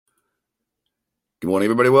Good morning,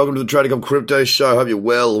 everybody. Welcome to the Trading Crypto Show. Hope you're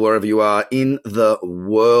well wherever you are in the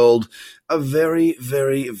world. A very,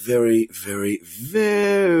 very, very, very,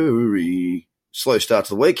 very slow start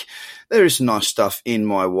to the week. There is some nice stuff in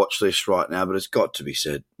my watch list right now, but it's got to be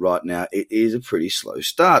said right now, it is a pretty slow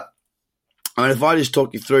start. I mean, if I just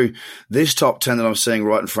talk you through this top 10 that I'm seeing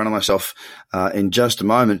right in front of myself in just a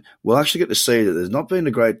moment, we'll actually get to see that there's not been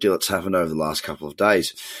a great deal that's happened over the last couple of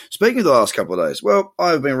days. Speaking of the last couple of days, well,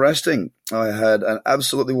 I've been resting. I had an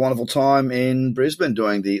absolutely wonderful time in Brisbane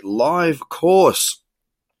doing the live course,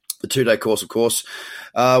 the 2-day course, of course,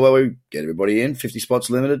 where we get everybody in, 50 spots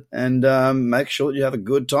limited, and make sure that you have a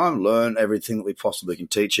good time, learn everything that we possibly can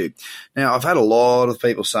teach you. Now, I've had a lot of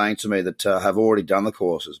people saying to me that have already done the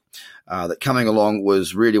courses, that coming along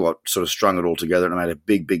was really what sort of strung it all together and made a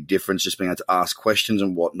big, big difference, just being able to ask questions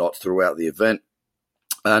and whatnot throughout the event.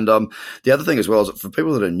 And the other thing as well is that for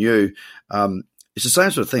people that are new, it's the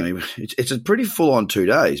same sort of thing. I mean, it's a pretty full-on 2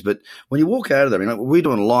 days, but when you walk out of there, I mean, we're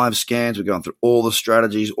doing live scans, we're going through all the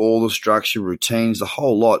strategies, all the structure, routines, the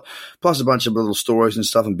whole lot, plus a bunch of little stories and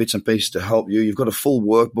stuff and bits and pieces to help you. You've got a full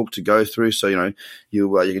workbook to go through, so you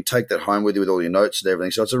can take that home with you with all your notes and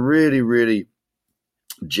everything. So it's a really, really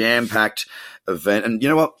jam-packed event. And you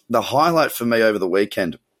know what? The highlight for me over the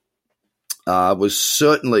weekend was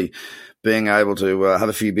certainly being able to have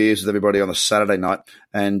a few beers with everybody on a Saturday night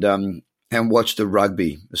and watch the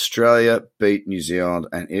rugby. Australia beat New Zealand,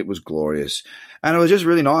 and it was glorious. And it was just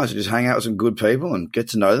really nice to just hang out with some good people and get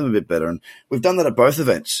to know them a bit better. And we've done that at both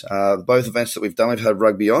events. Both events that we've done, we've had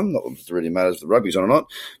rugby on. Not that it really matters if the rugby's on or not,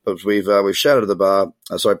 but we've shouted at the bar.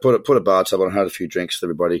 So I put a bar tab on and had a few drinks with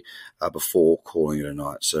everybody before calling it a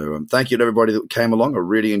night. So thank you to everybody that came along. I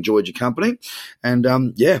really enjoyed your company.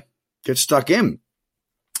 And get stuck in.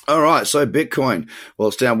 All right, so Bitcoin, well,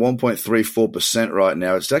 it's down 1.34% right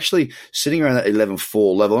now. It's actually sitting around that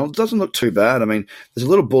 11.4 level, and it doesn't look too bad. I mean, there's a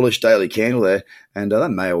little bullish daily candle there, and that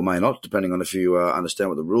may or may not, depending on if you understand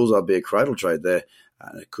what the rules are, be a cradle trade there,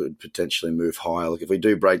 and it could potentially move higher. Look, if we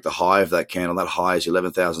do break the high of that candle, that high is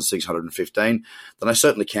 11,615, then I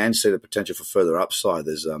certainly can see the potential for further upside.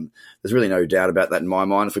 There's really no doubt about that in my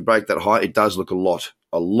mind. If we break that high, it does look a lot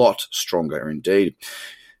stronger indeed.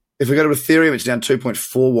 If we go to Ethereum, it's down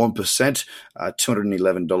 2.41%,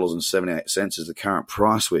 $211.78 is the current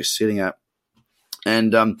price we're sitting at.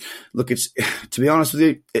 And look, it's to be honest with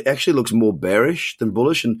you, it actually looks more bearish than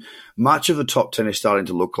bullish, and much of the top 10 is starting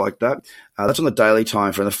to look like that. That's on the daily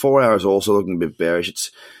time frame. The 4 hours also looking a bit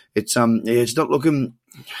bearish. It's not looking.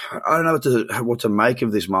 I don't know what to make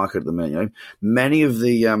of this market at the minute. Many of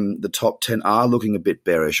the top 10 are looking a bit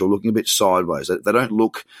bearish or looking a bit sideways. They don't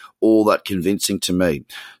look all that convincing to me.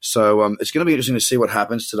 So it's going to be interesting to see what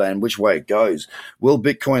happens today and which way it goes. Will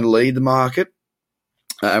Bitcoin lead the market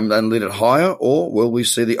and lead it higher, or will we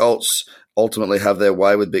see the alts ultimately have their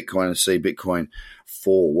way with Bitcoin and see Bitcoin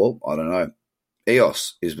fall? Well, I don't know.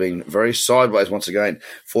 EOS is being very sideways once again,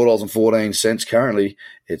 $4.14 currently.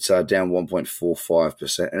 It's down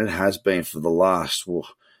 1.45%, and it has been for the last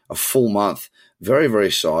a full month. Very, very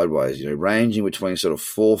sideways, ranging between sort of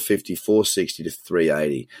 450, 460 to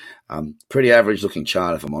 380. Pretty average looking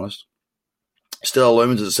chart, if I'm honest. Stellar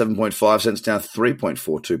Lumens is at 7.5 cents, down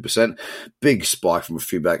 3.42%. Big spike from a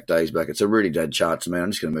few days back. It's a really dead chart to me. I'm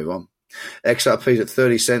just going to move on. XRP is at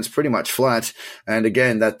 30 cents, pretty much flat. And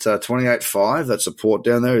again, that 28.5, that support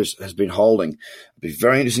down there has been holding. It'll be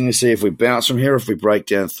very interesting to see if we bounce from here, if we break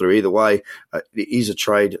down through. Either way, it is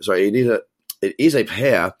a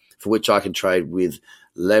pair for which I can trade with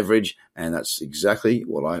leverage, and that's exactly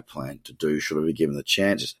what I plan to do should I be given the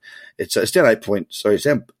chance. It's down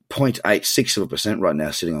 0.86% right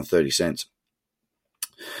now, sitting on 30 cents.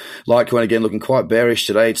 Litecoin, again, looking quite bearish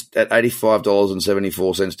today. It's at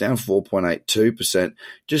 $85.74, down 4.82%,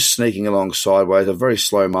 just sneaking along sideways. A very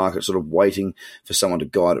slow market, sort of waiting for someone to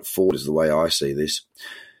guide it forward is the way I see this.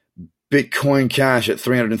 Bitcoin Cash at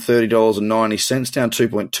 $330.90, down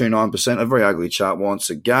 2.29%. A very ugly chart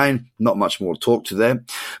once again. Not much more to talk to there.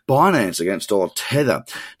 Binance against dollar Tether.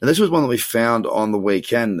 Now, this was one that we found on the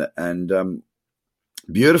weekend, and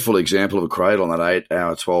beautiful example of a cradle on that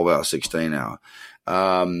 8-hour, 12-hour, 16-hour.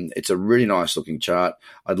 It's a really nice looking chart.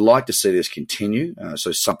 I'd like to see this continue.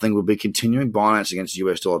 So something will be continuing. Binance against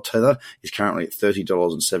US dollar Tether is currently at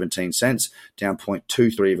 $30.17, down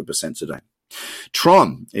 0.23% today.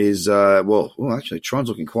 Tron is, actually Tron's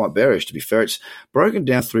looking quite bearish, to be fair. It's broken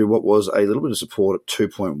down through what was a little bit of support at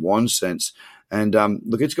 2.1 cents. And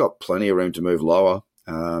look, it's got plenty of room to move lower.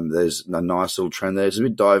 There's a nice little trend there. It's a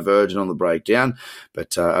bit divergent on the breakdown,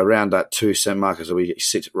 but around that 2 cent mark as we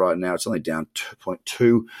sit right now, it's only down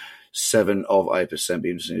 2.27%. Be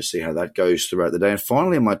interesting to see how that goes throughout the day. And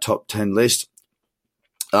finally, on my top 10 list,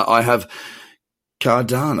 I have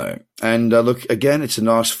Cardano. And look, again, it's a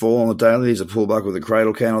nice fall on the daily. There's a pullback with a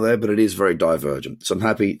cradle candle there, but it is very divergent. So I'm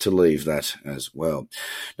happy to leave that as well.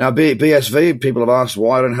 Now, BSV, people have asked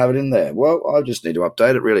why I don't have it in there. Well, I just need to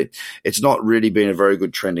update it, really. It's not really been a very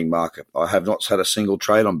good trending market. I have not had a single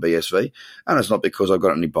trade on BSV, and it's not because I've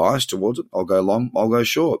got any bias towards it. I'll go long, I'll go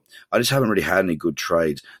short. I just haven't really had any good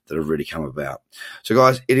trades that have really come about. So,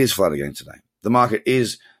 guys, it is flat again today. The market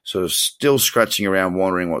is sort of still scratching around,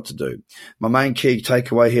 wondering what to do. My main key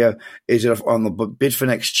takeaway here is that on the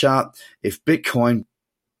Bitfinex chart, if Bitcoin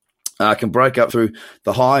can break up through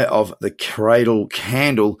the high of the cradle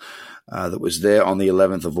candle that was there on the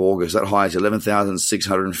 11th of August, that high is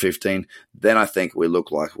 11,615, then I think we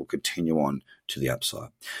look like we'll continue on to the upside.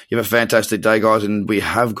 You have a fantastic day, guys, and we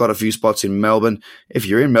have got a few spots in Melbourne. If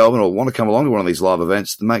you're in Melbourne or want to come along to one of these live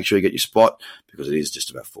events, then make sure you get your spot because it is just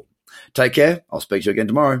about full. Take care. I'll speak to you again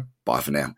tomorrow. Bye for now.